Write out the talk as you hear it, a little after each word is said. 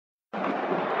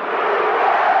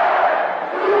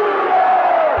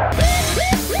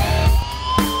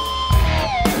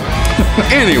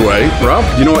Anyway, Rob,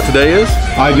 you know what today is?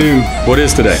 I do. What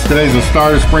is today? Today's the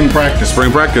start of spring practice.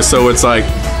 Spring practice, so it's like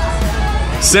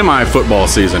semi-football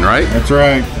season, right? That's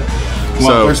right. Well,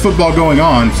 So- there's football going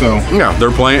on, so Yeah,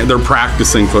 they're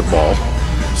practicing football.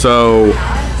 So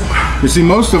you see,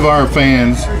 most of our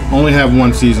fans only have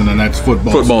one season, and that's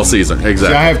football. football season, See,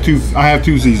 exactly. I have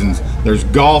two seasons. There's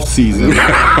golf season,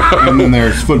 and then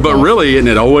there's football. But really, isn't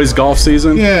it always golf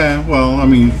season? Yeah. Well, I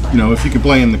mean, if you could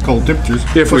play in the cold temperatures,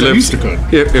 If we which I live, used to could.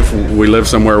 if we live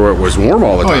somewhere where it was warm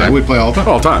all the Oh time. yeah, we play all the time.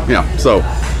 All the time, yeah. So,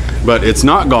 but it's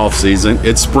not golf season,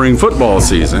 it's spring football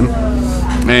season.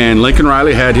 And Lincoln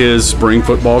Riley had his spring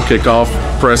football kickoff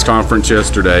press conference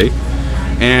yesterday.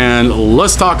 And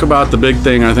let's talk about the big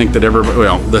thing I think that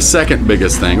the second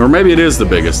biggest thing, or maybe it is the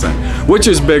biggest thing. Which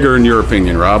is bigger in your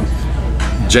opinion, Rob?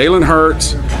 Jalen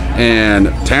Hurts and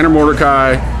Tanner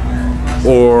Mordecai,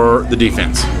 or the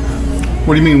defense?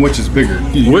 What do you mean? Which is bigger?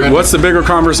 What's the bigger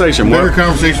conversation? The bigger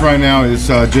conversation right now is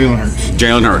Jalen Hurts.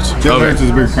 Jalen Hurts. Jalen Okay. Hurts is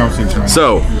a bigger conversation right now.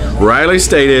 So, Riley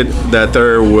stated that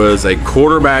there was a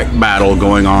quarterback battle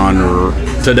going on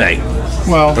today.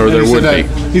 Well, Or there he would said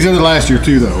be. He said it last year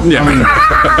too, though. Yeah. I mean,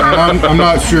 and I'm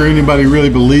not sure anybody really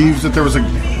believes that there was a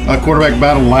quarterback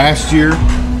battle last year.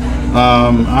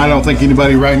 I don't think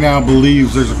anybody right now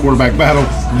believes there's a quarterback battle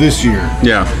this year.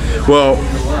 Yeah. Well,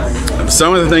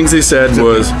 some of the things he said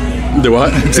was, do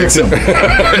what? Except him.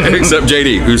 Except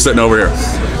JD, who's sitting over here.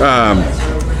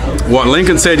 What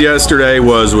Lincoln said yesterday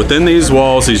was, within these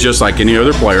walls, he's just like any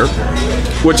other player,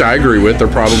 which I agree with. They're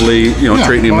probably, Yeah,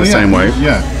 treating him well, the yeah, same way.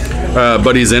 Yeah.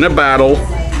 But he's in a battle,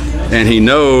 and he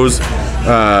knows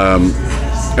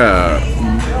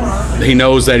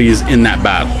that he's in that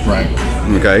battle. Right.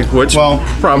 Okay, which Well,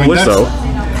 probably so.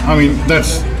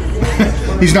 That's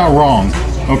he's not wrong.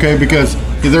 Okay, because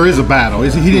there is a battle. He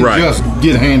didn't Right. just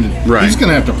get handed. Right. He's going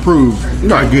to have to prove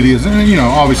how Right. good he is. And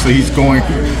obviously he's going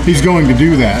to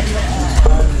do that.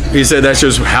 He said that's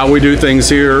just how we do things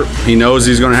here. He knows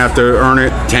he's going to have to earn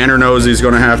it. Tanner knows he's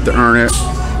going to have to earn it.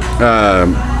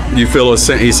 You feel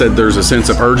he said there's a sense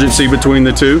of urgency between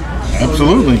the two,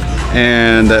 Absolutely.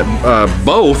 and that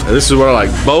both. This is what I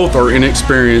like. Both are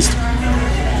inexperienced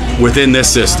within this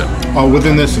system. Oh,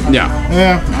 within this. Yeah.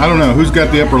 Yeah. I don't know who's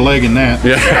got the upper leg in that.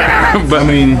 Yeah, but I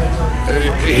mean,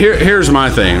 here's my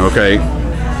thing. Okay,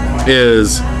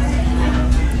 is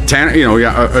Tanner?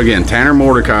 Again, Tanner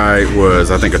Mordecai was,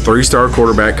 I think, a 3-star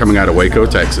quarterback coming out of Waco,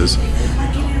 Texas.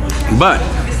 But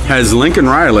has Lincoln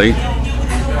Riley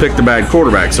picked a bad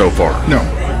quarterback so far? no.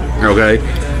 Okay,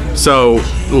 so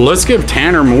let's give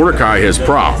Tanner Mordecai his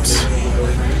props.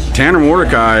 Tanner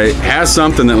Mordecai has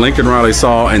something that Lincoln Riley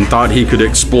saw and thought he could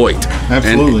exploit.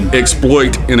 Absolutely. And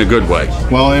exploit in a good way.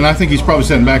 Well, and I think he's probably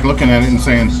sitting back looking at it and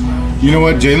saying, you know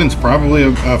what, Jalen's probably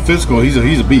a physical. He's a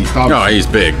beast, obviously. No, he's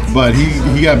big. But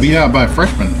he got beat out by a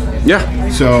freshman. Yeah.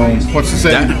 So what's to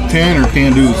say Tanner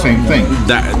can do the same thing?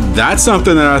 That's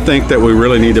something that I think that we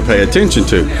really need to pay attention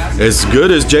to. As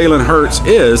good as Jalen Hurts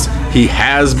is, he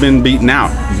has been beaten out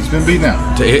He's been beaten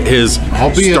out. to hit his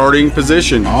starting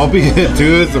position. Albeit,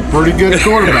 too, it's a pretty good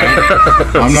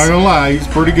quarterback. I'm not gonna lie, he's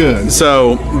pretty good.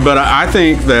 So, but I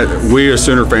think that we as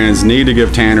Sooner fans need to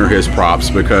give Tanner his props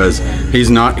because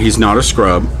he's not a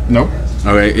scrub. Nope.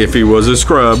 Okay, if he was a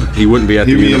scrub, he wouldn't be at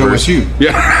He'd the be at university. OSU.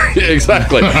 Yeah,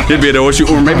 exactly. He'd be at OSU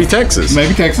or maybe Texas.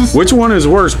 Maybe Texas. Which one is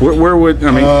worse? Where would I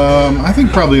mean? I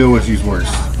think probably OSU's worse.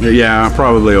 Yeah,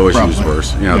 probably OSU's Probably.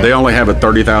 worse. Yeah. They only have a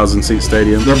 30,000 seat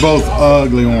stadium. They're both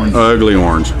ugly orange. Ugly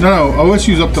orange. No,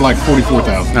 OSU's up to like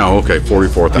 44,000. Oh, okay,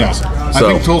 44,000. Yeah. I So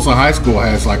think Tulsa High School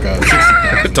has like a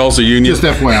 60,000. Tulsa Union. Just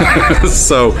FYI.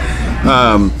 So,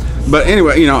 but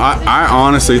anyway, I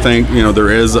honestly think there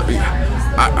is.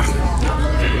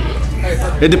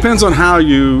 It depends on how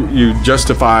you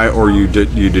justify or you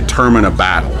determine a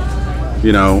battle.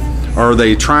 Are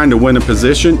they trying to win a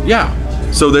position? Yeah.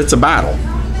 So that's a battle.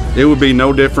 It would be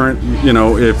no different,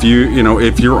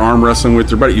 if you're arm wrestling with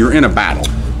your buddy, you're in a battle.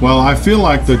 Well, I feel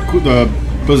like the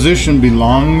position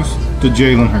belongs to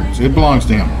Jalen Hurts. It belongs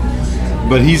to him.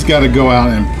 But he's got to go out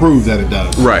and prove that it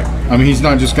does. Right. I mean, he's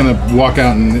not just going to walk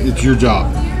out and it's your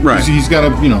job. Right. He's got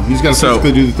to,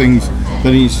 physically do the things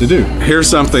that he needs to do. Here's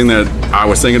something that I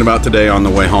was thinking about today on the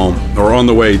way home, or on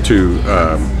the way to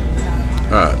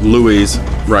Louis,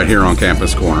 right here on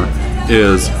Campus Corner,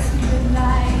 is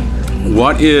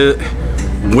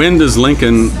when does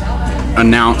Lincoln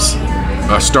announce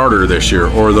a starter this year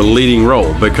or the leading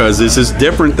role? Because this is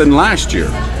different than last year.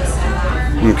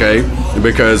 Okay,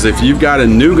 because if you've got a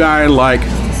new guy like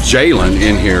Jalen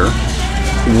in here,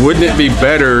 wouldn't it be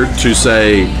better to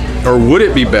say, or would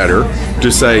it be better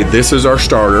to say, this is our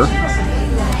starter,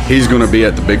 He's going to be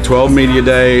at the Big 12 Media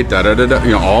Day,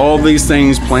 all these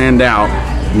things planned out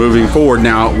moving forward.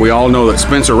 Now, we all know that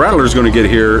Spencer Rattler is going to get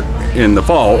here in the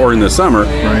fall or in the summer,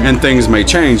 and things may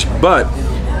change, but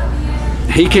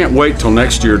he can't wait till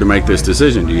next year to make this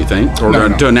decision, do you think? Or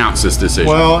to announce this decision?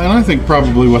 Well, and I think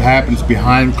probably what happens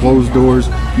behind closed doors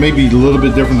may be a little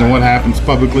bit different than what happens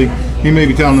publicly. He may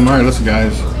be telling them, all right, listen,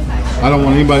 guys, I don't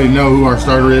want anybody to know who our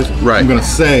starter is. Right. I'm going to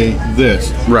say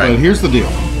this. Right. But here's the deal.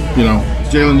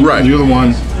 Jalen, you're the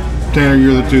one. Tanner,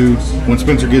 you're the two. When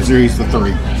Spencer gets here, he's the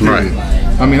three. Right.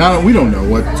 I mean, we don't know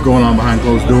what's going on behind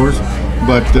closed doors,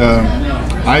 but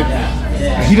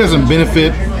he doesn't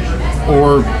benefit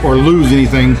or lose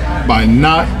anything by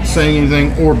not saying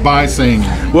anything or by saying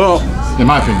it. Well, in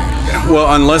my opinion.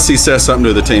 Well, unless he says something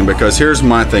to the team, because here's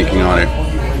my thinking on it: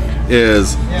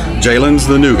 is Jalen's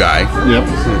the new guy? Yep.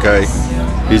 Okay.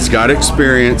 He's got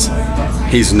experience.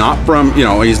 He's not from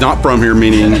here,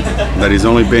 meaning that he's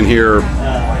only been here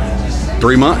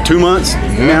 2 months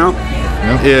now.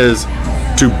 Yeah. Is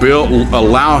to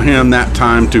allow him that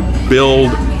time to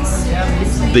build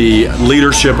the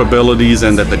leadership abilities,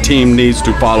 and that the team needs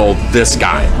to follow this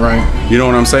guy. Right. You know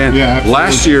what I'm saying? Yeah, absolutely.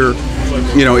 Last year,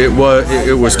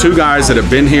 it was two guys that have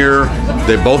been here.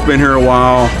 They've both been here a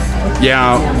while.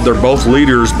 Yeah, they're both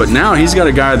leaders, but now he's got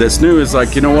a guy that's new. It's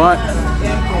like, you know what?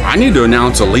 I need to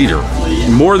announce a leader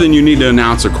more than you need to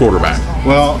announce a quarterback.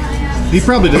 Well, he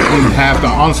probably doesn't even have to.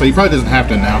 Honestly, he probably doesn't have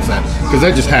to announce that, because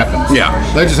that just happens. Yeah.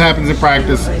 That just happens in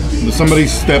practice. Somebody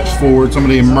steps forward.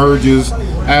 Somebody emerges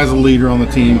as a leader on the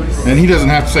team, and he doesn't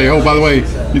have to say, "Oh, by the way,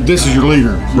 this is your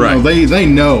leader." Right. They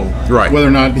know whether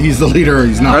or not he's the leader or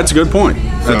he's not. That's a good point.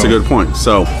 That's a good point.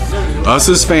 So, us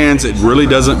as fans, it really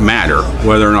doesn't matter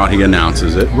whether or not he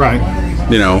announces it. Right.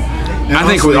 I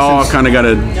think we all kind of got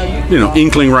a,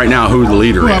 inkling right now who the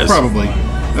leader is. Probably.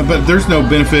 But there's no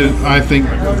benefit, I think,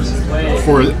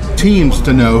 for teams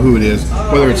to know who it is,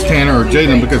 whether it's Tanner or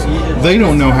Jalen, because they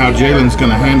don't know how Jalen's going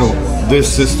to handle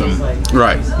this system.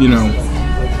 Right.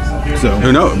 So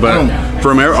who knows? But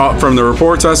from the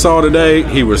reports I saw today,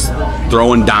 he was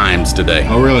throwing dimes today.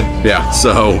 Oh, really? Yeah.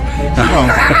 So,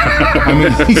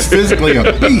 he's physically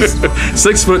a beast.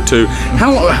 6'2".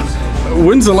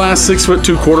 When's the last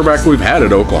 6'2" quarterback we've had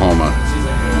at Oklahoma?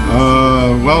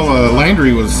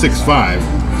 Landry was 6'5",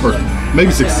 or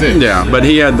maybe 6'6". Yeah, but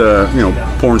he had the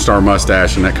porn star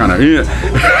mustache and that kind of. Yeah.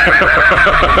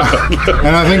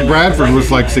 And I think Bradford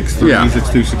was like 6'3",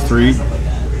 6'2",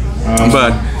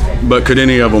 6'3". But could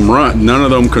any of them run? None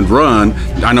of them could run.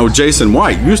 I know Jason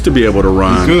White used to be able to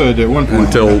run. He could at one point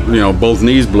until both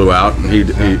knees blew out. And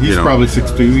he's probably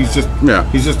 6'2".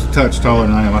 He's just a touch taller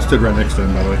than I am. I stood right next to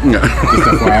him, by the way. Yeah. Just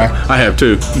FYI. I have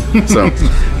too. So,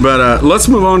 but let's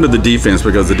move on to the defense,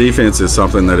 because the defense is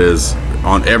something that is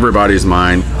on everybody's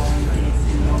mind.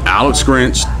 Alex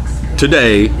Grinch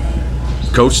today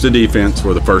coached the defense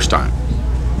for the first time.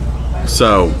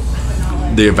 So,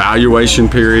 the evaluation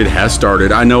period has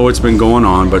started. I know it's been going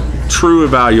on, but true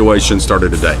evaluation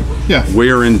started today. Yeah.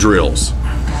 We're in drills.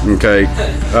 Okay.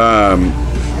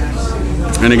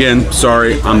 And again,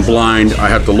 sorry, I'm blind. I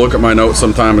have to look at my notes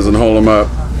sometimes and hold them up.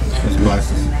 Those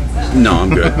glasses. No, I'm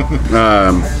good.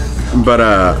 But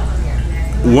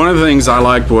one of the things I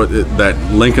liked that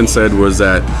Lincoln said was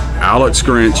that Alex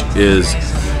Grinch is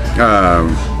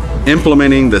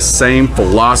implementing the same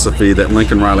philosophy that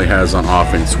Lincoln Riley has on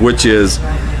offense, which is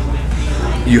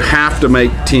you have to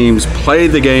make teams play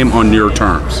the game on your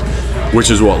terms,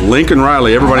 which is what Lincoln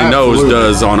Riley, everybody knows,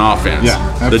 does on offense.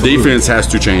 Yeah, the defense has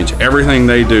to change everything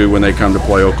they do when they come to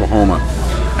play Oklahoma.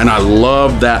 And I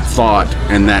love that thought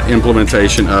and that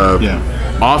implementation of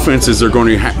offenses are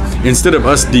going to, instead of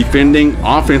us defending,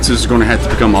 offenses are going to have to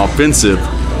become offensive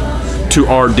to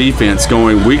our defense,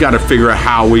 going, we got to figure out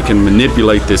how we can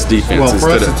manipulate this defense. Well, for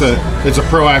us, it's a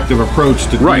proactive approach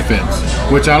to defense,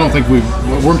 which I don't think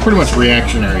we're pretty much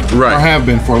reactionary, or have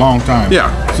been for a long time.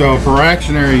 Yeah. So a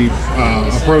reactionary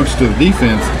approach to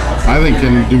defense, I think,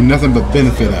 can do nothing but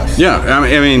benefit us. Yeah,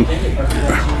 I mean,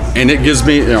 and it gives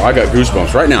me, I got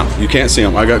goosebumps right now. You can't see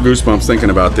them. I got goosebumps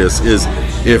thinking about this. Is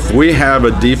if we have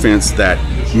a defense that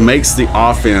makes the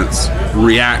offense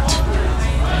react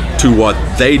to what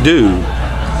they do,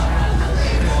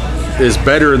 is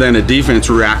better than a defense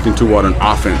reacting to what an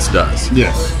offense does.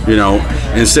 Yes.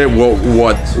 Instead,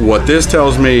 what this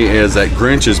tells me is that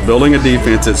Grinch is building a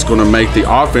defense that's going to make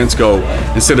the offense go,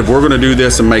 instead of we're going to do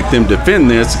this and make them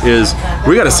defend this, is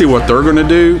we got to see what they're going to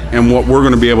do and what we're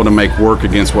going to be able to make work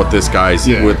against what these guys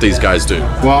do.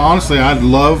 Well, honestly, I'd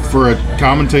love for a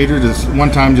commentator to one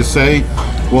time just say,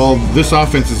 well, this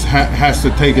offense has to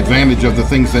take advantage of the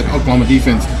things that Oklahoma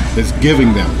defense is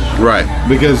giving them. Right.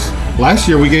 Because last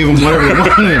year we gave them whatever they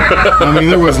wanted. I mean,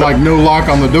 there was like no lock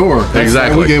on the door.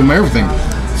 Exactly. We gave them everything.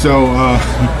 So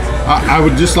I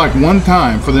would just like one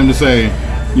time for them to say,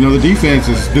 you know, the defense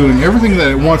is doing everything that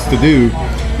it wants to do,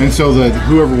 and so that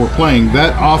whoever we're playing,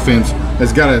 that offense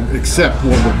has got to accept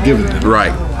what we're giving them.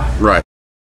 Right.